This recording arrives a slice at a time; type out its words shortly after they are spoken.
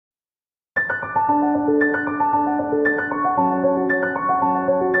Welcome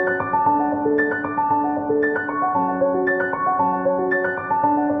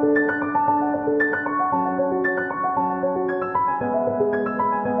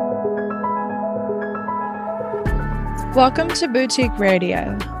to Boutique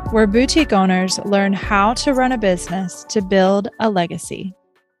Radio, where boutique owners learn how to run a business to build a legacy.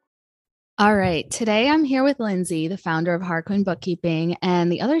 All right. Today I'm here with Lindsay, the founder of Harquin Bookkeeping.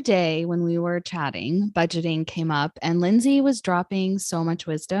 And the other day when we were chatting, budgeting came up and Lindsay was dropping so much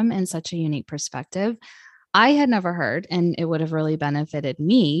wisdom and such a unique perspective I had never heard, and it would have really benefited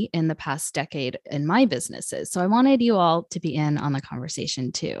me in the past decade in my businesses. So I wanted you all to be in on the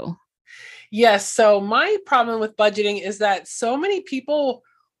conversation too. Yes. So my problem with budgeting is that so many people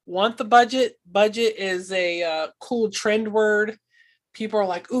want the budget. Budget is a cool trend word. People are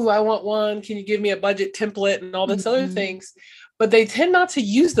like, ooh, I want one. Can you give me a budget template and all this other things? But they tend not to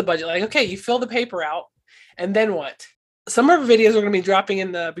use the budget. Like, okay, you fill the paper out and then what? Some of our videos we're going to be dropping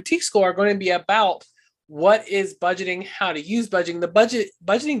in the boutique school are going to be about what is budgeting, how to use budgeting,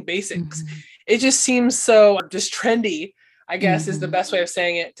 budgeting basics. It just seems so just trendy, I guess is the best way of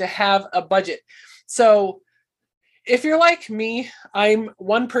saying it, to have a budget. So if you're like me, I'm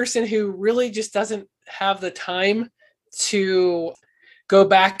one person who really just doesn't have the time to go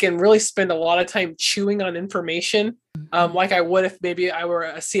back and really spend a lot of time chewing on information, like I would if maybe I were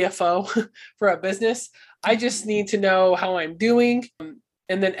a CFO for a business. I just need to know how I'm doing.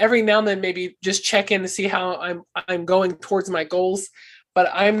 And then every now and then maybe just check in to see how I'm going towards my goals. But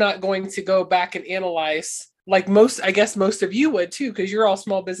I'm not going to go back and analyze like most of you would too, because you're all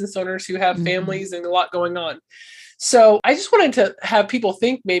small business owners who have families and a lot going on. So I just wanted to have people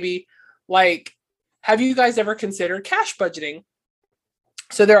think maybe like, have you guys ever considered cash budgeting?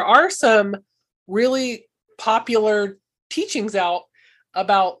 So there are some really popular teachings out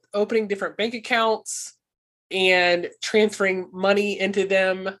about opening different bank accounts and transferring money into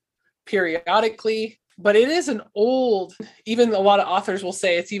them periodically. But it is even a lot of authors will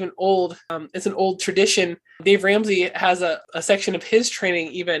say it's even old. It's an old tradition. Dave Ramsey has a section of his training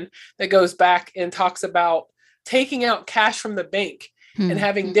even that goes back and talks about taking out cash from the bank and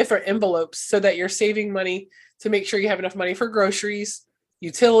having different envelopes so that you're saving money to make sure you have enough money for groceries,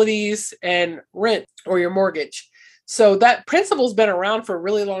 utilities, and rent or your mortgage. So that principle's been around for a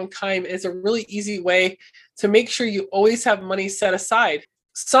really long time. It's a really easy way to make sure you always have money set aside.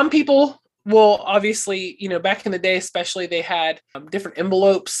 Some people will obviously, back in the day, especially, they had different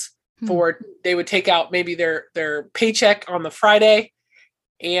envelopes they would take out maybe their paycheck on the Friday,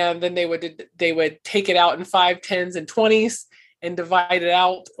 and then they would take it out in 5, 10s, and 20s and divide it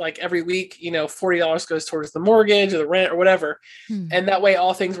out like every week. $40 goes towards the mortgage or the rent or whatever, and that way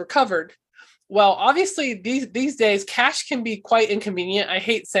all things were covered. Well, obviously these days cash can be quite inconvenient. I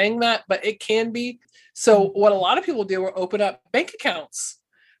hate saying that, but it can be. So what a lot of people do are open up bank accounts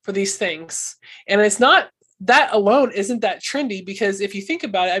for these things. And it's not that alone isn't that trendy, because if you think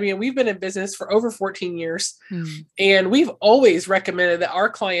about it, I mean, we've been in business for over 14 years and we've always recommended that our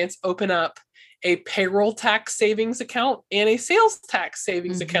clients open up a payroll tax savings account and a sales tax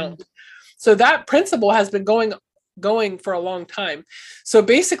savings account. So that principle has been going for a long time. So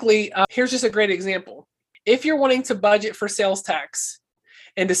basically, here's just a great example. If you're wanting to budget for sales tax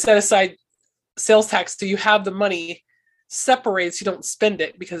and to set aside sales tax so you have the money separated so you don't spend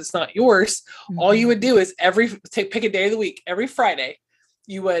it because it's not yours, all you would do is pick a day of the week. Every Friday,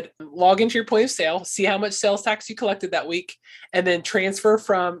 you would log into your point of sale, see how much sales tax you collected that week, and then transfer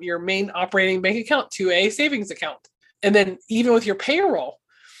from your main operating bank account to a savings account. And then even with your payroll,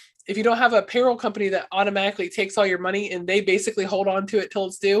 if you don't have a payroll company that automatically takes all your money and they basically hold on to it till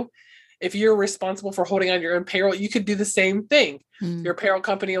it's due, if you're responsible for holding on your own payroll, you could do the same thing. Your payroll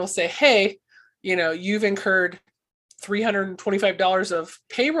company will say, hey, you've incurred $325 of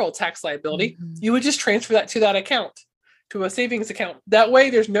payroll tax liability. You would just transfer that to that account, to a savings account. That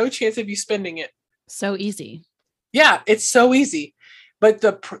way there's no chance of you spending it. So easy. Yeah, it's so easy. But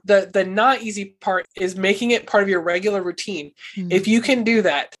the not easy part is making it part of your regular routine. If you can do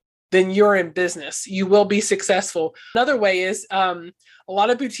that, then you're in business. You will be successful. Another way is a lot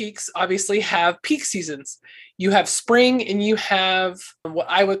of boutiques obviously have peak seasons. You have spring and you have what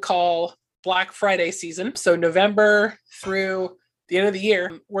I would call Black Friday season. So November through the end of the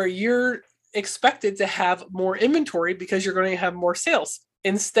year, where you're expected to have more inventory because you're going to have more sales.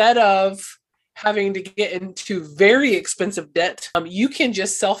 Instead of having to get into very expensive debt, you can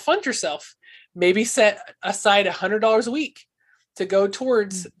just self-fund yourself. Maybe set aside $100 a week to go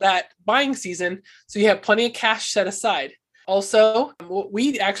towards that buying season, so you have plenty of cash set aside. Also, what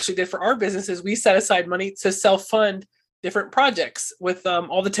we actually did for our business is we set aside money to self-fund different projects with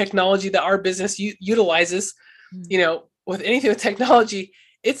all the technology that our business utilizes. You know, with anything with technology,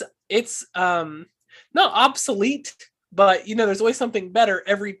 it's not obsolete, but you know, there's always something better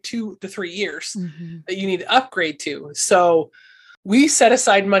every 2 to 3 years that you need to upgrade to. So we set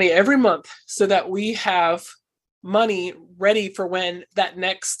aside money every month so that we have money ready for when that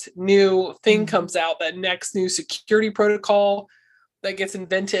next new thing comes out, that next new security protocol that gets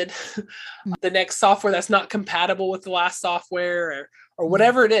invented, the next software that's not compatible with the last software, or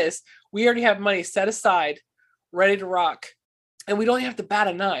whatever it is. We already have money set aside, ready to rock, and we don't have to bat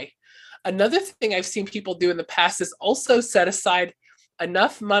an eye. Another thing I've seen people do in the past is also set aside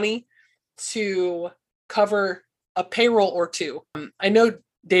enough money to cover a payroll or two. I know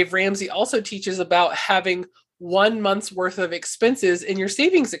Dave Ramsey also teaches about having 1 month's worth of expenses in your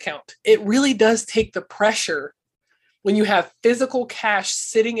savings account. It really does take the pressure when you have physical cash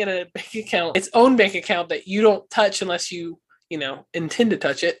sitting in a bank account, its own bank account that you don't touch unless you know, intend to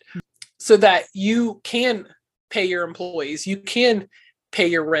touch it, so that you can pay your employees, you can pay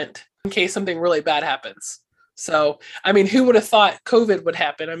your rent in case something really bad happens. So, I mean, who would have thought COVID would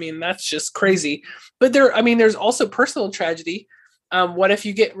happen? I mean, that's just crazy. But there's also personal tragedy. What if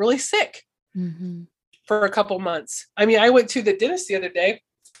you get really sick for a couple months? I mean, I went to the dentist the other day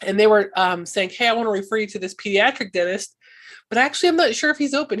and they were saying, hey, I want to refer you to this pediatric dentist, but actually I'm not sure if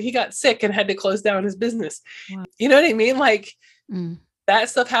he's open. He got sick and had to close down his business. Wow. You know what I mean? Like that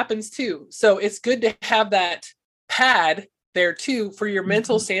stuff happens too. So it's good to have that pad there too for your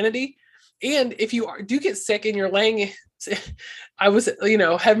mental sanity. And if you do get sick and you're laying, I was, you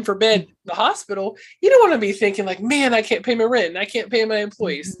know, heaven forbid, the hospital, you don't want to be thinking like, man, I can't pay my rent. I can't pay my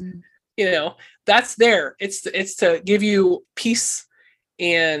employees. You know, that's there. It's to give you peace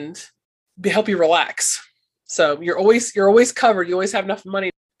and help you relax. So you're always covered. You always have enough money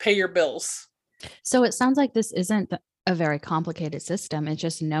to pay your bills. So it sounds like this isn't a very complicated system. It's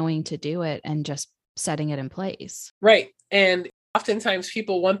just knowing to do it and just setting it in place. Right. And oftentimes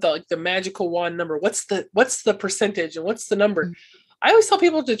people want the magical wand number. What's the percentage and what's the number? I always tell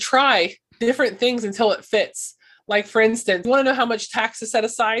people to try different things until it fits. Like for instance, you want to know how much tax is set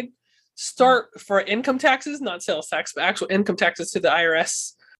aside? Start for income taxes, not sales tax, but actual income taxes to the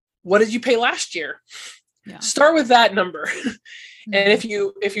IRS. What did you pay last year? Yeah. Start with that number. And if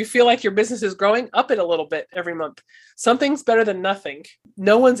you feel like your business is growing, up it a little bit every month. Something's better than nothing.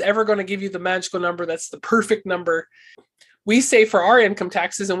 No one's ever going to give you the magical number that's the perfect number. We save for our income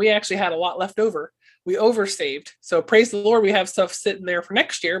taxes and we actually had a lot left over. We oversaved. So praise the Lord, we have stuff sitting there for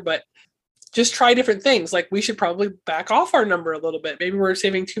next year, but just try different things. Like we should probably back off our number a little bit. Maybe we're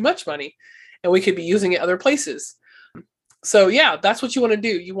saving too much money and we could be using it other places. So yeah, that's what you want to do.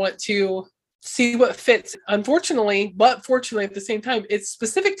 You want to see what fits. Unfortunately, but fortunately at the same time, it's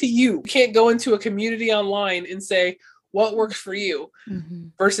specific to you. You can't go into a community online and say what works for you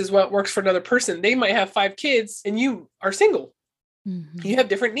versus what works for another person. They might have 5 kids and you are single. You have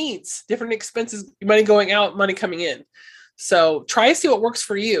different needs, different expenses, money going out, money coming in. So try to see what works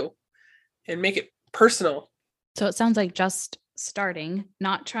for you and make it personal. So it sounds like just starting,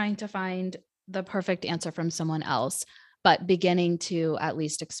 not trying to find the perfect answer from someone else, but beginning to at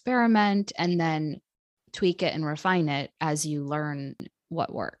least experiment and then tweak it and refine it as you learn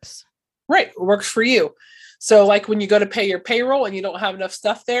what works. Right. What works for you. So like when you go to pay your payroll and you don't have enough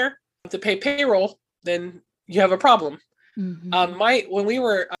stuff there to pay payroll, then you have a problem. When we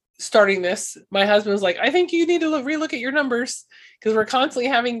were starting this, my husband was like, I think you need to relook at your numbers because we're constantly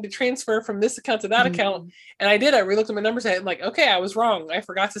having to transfer from this account to that account. And I did. I relooked at my numbers and I'm like, okay, I was wrong. I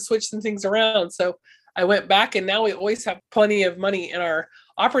forgot to switch some things around. So I went back and now we always have plenty of money in our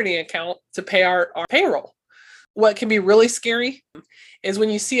operating account to pay our payroll. What can be really scary is when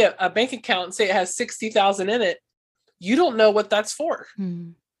you see a bank account and say it has 60,000 in it, you don't know what that's for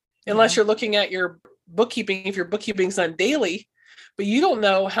unless you're looking at your bookkeeping. If your bookkeeping's done daily, but you don't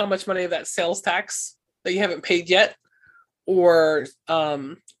know how much money of that sales tax that you haven't paid yet, or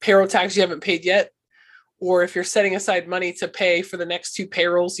payroll tax you haven't paid yet, or if you're setting aside money to pay for the next 2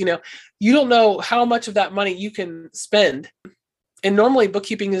 payrolls, you don't know how much of that money you can spend. And normally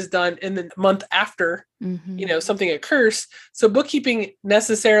bookkeeping is done in the month after, something occurs. So bookkeeping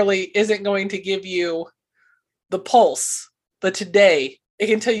necessarily isn't going to give you the pulse, the today. It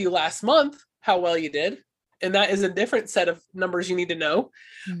can tell you last month how well you did. And that is a different set of numbers you need to know.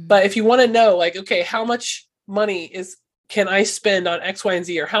 But if you want to know, like, okay, how much money can I spend on X, Y, and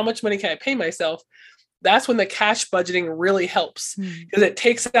Z, or how much money can I pay myself? That's when the cash budgeting really helps because it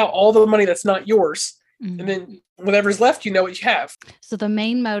takes out all the money that's not yours. And then whatever's left, you know what you have. So the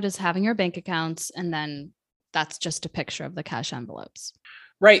main mode is having your bank accounts, and then that's just a picture of the cash envelopes.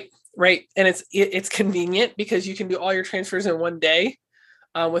 Right. right? And it's convenient because you can do all your transfers in one day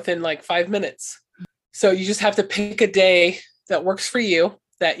within like 5 minutes. So you just have to pick a day that works for you,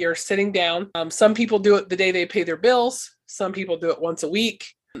 that you're sitting down. Some people do it the day they pay their bills. Some people do it once a week.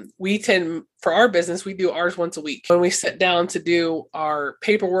 We tend, for our business, we do ours once a week. When we sit down to do our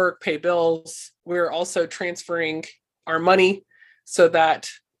paperwork, pay bills, we're also transferring our money so that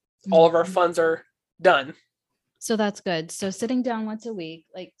all of our funds are done. So that's good. So sitting down once a week,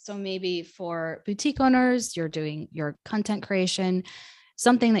 like, so maybe for boutique owners, you're doing your content creation,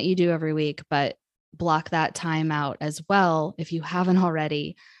 something that you do every week, but block that time out as well. If you haven't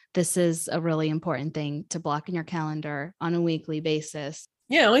already, this is a really important thing to block in your calendar on a weekly basis.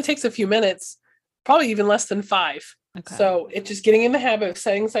 Yeah, it only takes a few minutes, probably even less than 5. Okay. So it's just getting in the habit of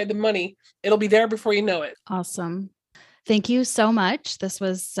setting aside the money. It'll be there before you know it. Awesome. Thank you so much. This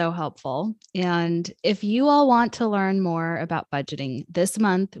was so helpful. And if you all want to learn more about budgeting, this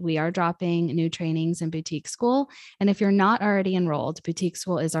month we are dropping new trainings in Boutique School. And if you're not already enrolled, Boutique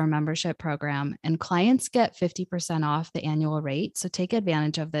School is our membership program, and clients get 50% off the annual rate. So take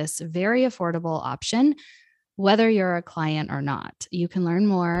advantage of this very affordable option, whether you're a client or not. You can learn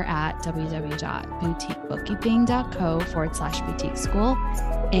more at www.boutiquebookkeeping.co/boutique school.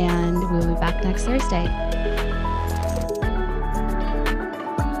 And we'll be back next Thursday.